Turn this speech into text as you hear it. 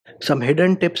Some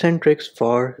hidden tips and tricks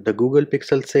for the Google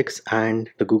Pixel 6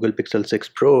 and the Google Pixel 6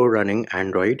 Pro running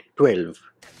Android 12.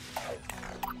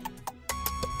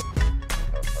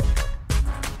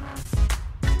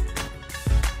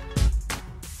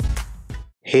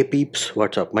 Hey peeps,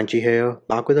 what's up? Munchie here,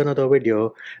 back with another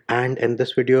video, and in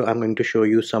this video I'm going to show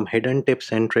you some hidden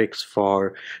tips and tricks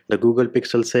for the Google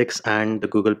Pixel 6 and the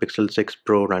Google Pixel 6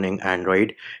 Pro running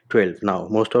Android 12. Now,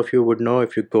 most of you would know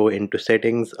if you go into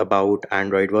settings about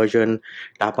Android version,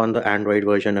 tap on the Android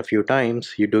version a few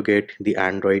times, you do get the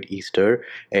Android Easter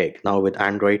egg. Now with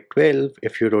Android 12,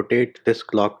 if you rotate this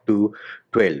clock to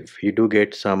 12, you do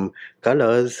get some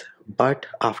colors. But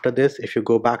after this, if you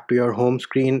go back to your home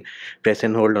screen, press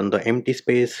and hold on the empty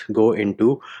space, go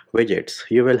into widgets,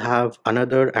 you will have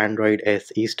another Android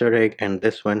S Easter egg, and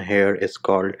this one here is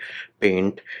called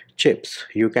paint chips.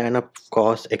 You can of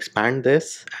course expand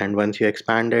this, and once you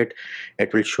expand it,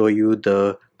 it will show you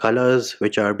the colors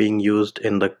which are being used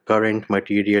in the current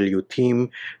material you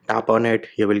theme. Tap on it,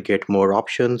 you will get more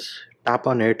options. Tap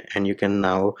on it and you can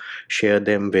now share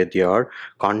them with your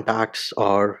contacts,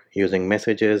 or using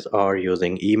messages, or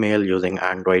using email, using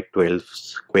Android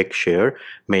 12's quick share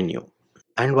menu.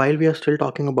 And while we are still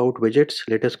talking about widgets,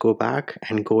 let us go back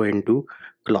and go into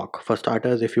clock. For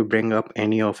starters, if you bring up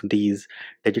any of these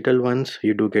digital ones,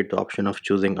 you do get the option of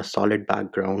choosing a solid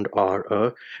background or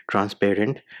a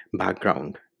transparent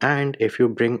background. And if you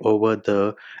bring over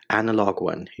the analog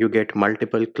one, you get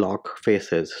multiple clock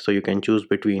faces. So you can choose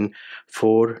between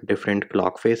 4 different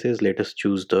clock faces. Let us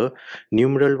choose the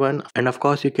numeral one. And of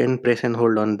course, you can press and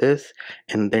hold on this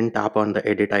and then tap on the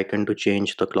edit icon to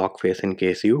change the clock face in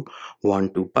case you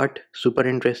want to. But super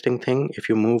interesting thing, if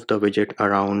you move the widget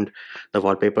around the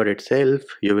wallpaper itself,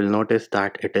 you will notice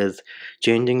that it is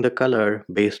changing the color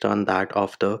based on that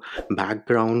of the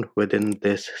background within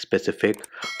this specific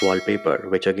wallpaper,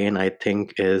 which again I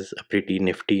think is a pretty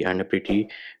nifty and a pretty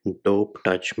dope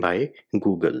touch by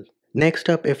Google. Next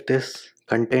up, if this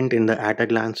content in the at a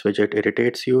glance widget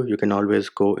irritates you, you can always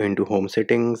go into home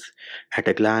settings, at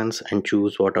a glance, and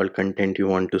choose what all content you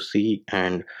want to see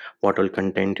and what all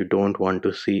content you don't want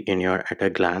to see in your at a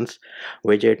glance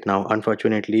widget. Now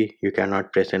unfortunately you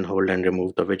cannot press and hold and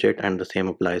remove the widget, and the same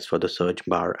applies for the search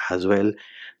bar as well.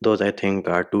 Those I think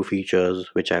are 2 features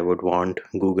which I would want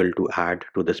Google to add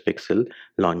to this Pixel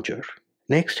launcher.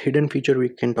 Next hidden feature we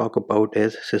can talk about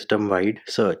is system-wide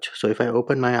search. So if I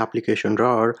open my application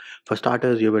drawer, for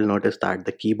starters, you will notice that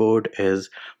the keyboard is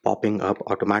popping up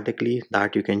automatically.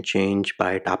 That you can change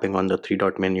by tapping on the 3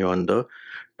 dot menu on the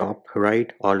top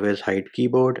right, always hide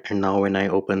keyboard. And now when I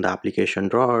open the application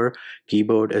drawer,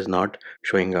 keyboard is not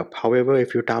showing up. However,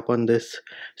 if you tap on this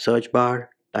search bar,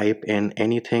 type in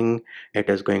anything, it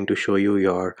is going to show you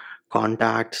your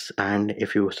contacts. And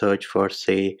if you search for,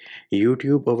 say,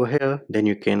 YouTube over here, then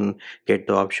you can get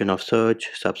the option of search,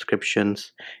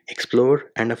 subscriptions,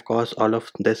 explore, and of course all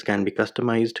of this can be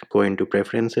customized. Go into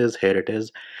preferences, here it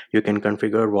is. You can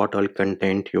configure what all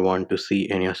content you want to see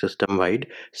in your system-wide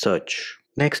search.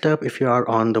 Next up, if you are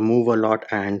on the move a lot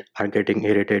and are getting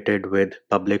irritated with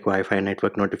public Wi-Fi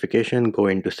network notification, go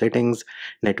into settings,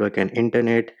 network and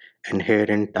internet, and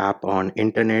herein tap on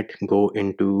internet, go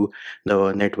into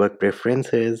the network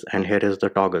preferences, and here is the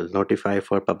toggle notify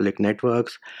for public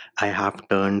networks. I have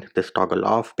turned this toggle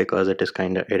off because it is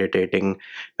kind of irritating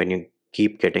when you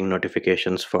keep getting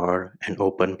notifications for an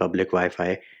open public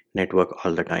Wi-Fi network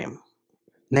all the time.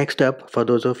 Next up, for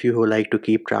those of you who like to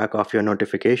keep track of your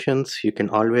notifications, you can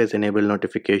always enable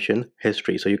notification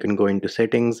history. So you can go into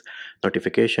settings,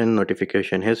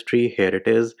 notification history, here it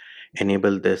is.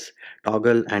 Enable this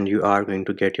toggle and you are going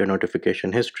to get your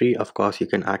notification history. Of course, you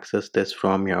can access this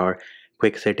from your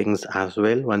quick settings as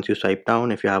well. Once you swipe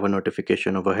down, if you have a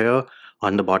notification over here,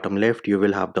 on the bottom left you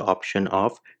will have the option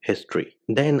of history.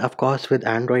 Then of course with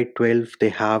Android 12 they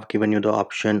have given you the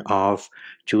option of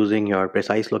choosing your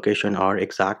precise location or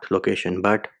exact location.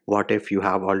 But what if you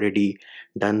have already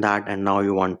done that and now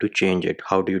you want to change it?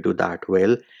 How do you do that?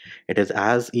 Well, it is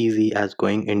as easy as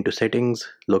going into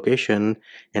settings, location,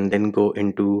 and then go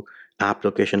into app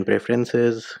location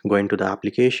preferences, go into the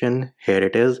application, here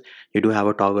it is. You do have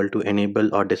a toggle to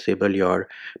enable or disable your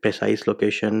precise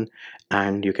location,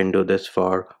 and you can do this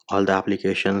for all the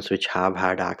applications which have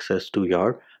had access to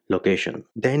your location.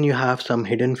 Then you have some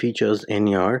hidden features in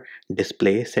your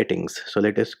display settings. So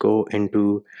let us go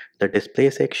into the display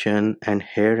section, and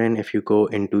herein if you go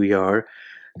into your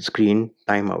screen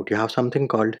timeout, you have something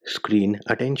called screen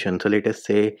attention. So let us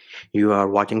say you are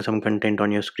watching some content on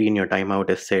your screen, your timeout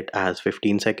is set as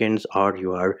 15 seconds, or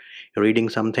you are reading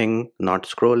something, not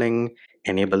scrolling,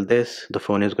 enable this, the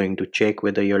phone is going to check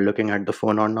whether you're looking at the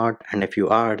phone or not, and if you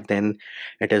are, then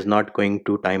it is not going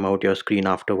to time out your screen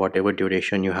after whatever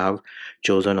duration you have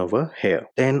chosen over here.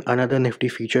 Then another nifty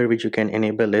feature which you can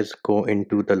enable is go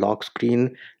into the lock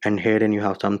screen, and herein you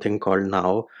have something called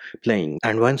now playing,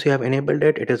 and once you have enabled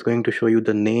it, it is going to show you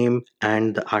the name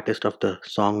and the artist of the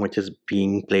song which is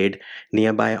being played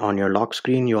nearby on your lock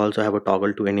screen. You also have a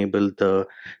toggle to enable the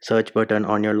search button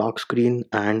on your lock screen,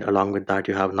 and along with that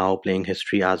you have now playing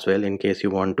history as well, in case you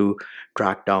want to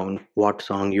track down what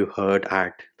song you heard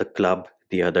at the club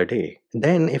the other day.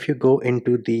 Then if you go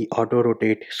into the auto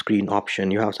rotate screen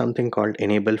option, you have something called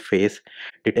enable face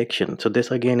detection. So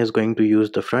this again is going to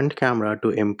use the front camera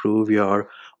to improve your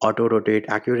auto rotate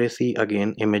accuracy.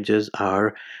 Again, images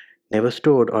are never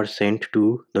stored or sent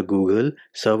to the Google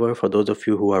server, for those of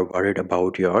you who are worried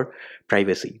about your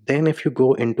privacy. Then if you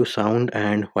go into sound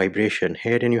and vibration,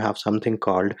 herein you have something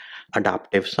called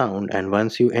adaptive sound, and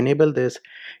once you enable this,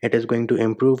 it is going to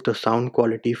improve the sound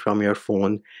quality from your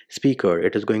phone speaker.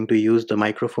 It is going to use the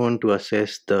microphone to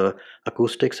assess the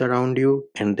acoustics around you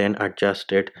and then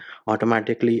adjust it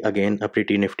automatically. Again, a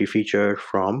pretty nifty feature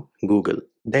from Google.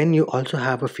 Then you also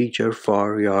have a feature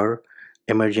for your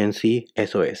emergency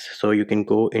SOS. So you can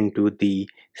go into the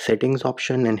settings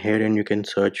option, and herein you can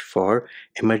search for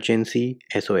emergency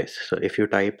SOS. So if you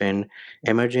type in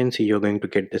emergency, you're going to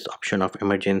get this option of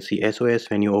emergency SOS.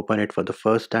 When you open it for the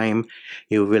first time,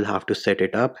 you will have to set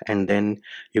it up, and then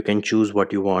you can choose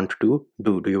what you want to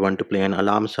do. Do you want to play an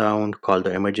alarm sound, call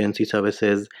the emergency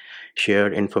services,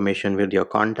 share information with your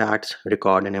contacts,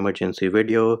 record an emergency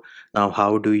video? Now,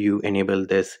 how do you enable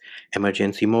this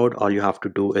emergency mode? All you have to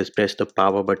do is press the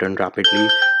power button rapidly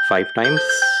 5 times.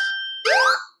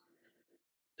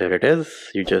 There it is,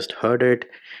 you just heard it.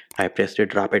 I pressed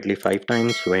it rapidly 5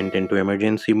 times, went into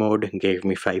emergency mode, gave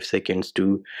me 5 seconds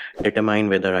to determine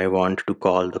whether I want to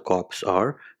call the cops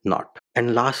or not.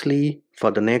 And lastly, for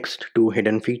the next two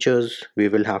hidden features, we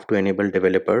will have to enable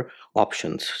developer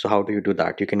options. So how do you do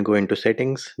that? You can go into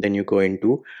settings, then you go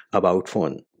into about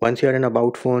phone. Once you're in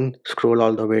about phone, scroll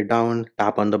all the way down,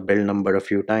 tap on the build number a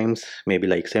few times, maybe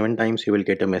like 7 times. You will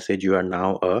get a message, you are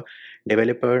now a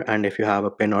developer, and if you have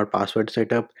a pin or password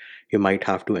setup, you might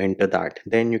have to enter that.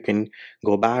 Then you can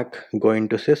go back, go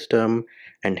into system,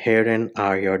 and herein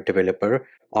are your developer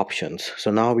options.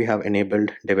 So now we have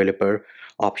enabled developer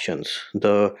options.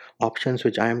 The options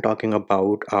which I am talking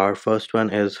about are, first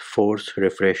one is force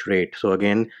refresh rate. So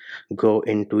again, go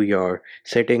into your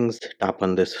settings, tap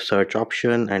on this search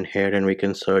option, and herein we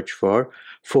can search for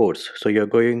force. So you're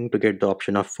going to get the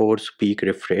option of force peak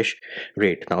refresh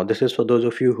rate. Now this is for those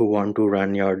of you who want to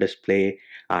run your display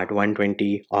at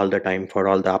 120 all the time for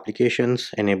all the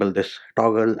applications. Enable this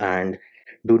toggle, and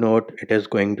do note it is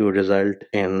going to result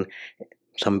in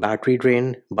some battery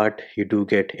drain, but you do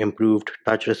get improved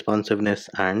touch responsiveness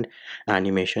and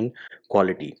animation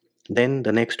quality. Then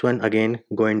the next one, again,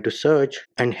 go into search,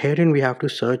 and herein we have to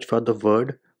search for the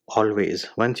word always.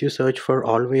 Once you search for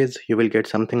always, you will get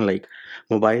something like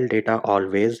mobile data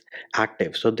always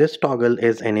active. So this toggle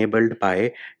is enabled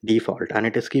by default, and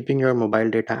it is keeping your mobile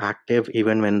data active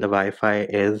even when the Wi-Fi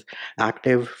is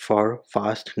active for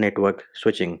fast network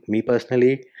switching. Me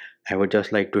personally, I would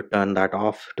just like to turn that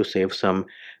off to save some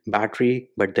battery,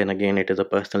 but then again, it is a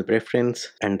personal preference.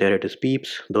 And there it is,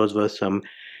 peeps. Those were some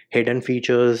hidden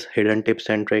features, hidden tips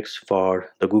and tricks for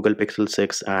the Google Pixel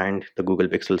 6 and the Google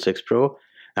Pixel 6 Pro.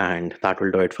 And that will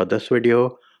do it for this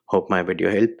video. Hope my video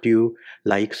helped you.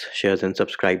 Likes, shares, and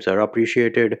subscribes are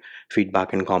appreciated.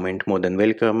 Feedback and comment more than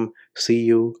welcome. See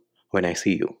you when I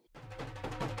see you.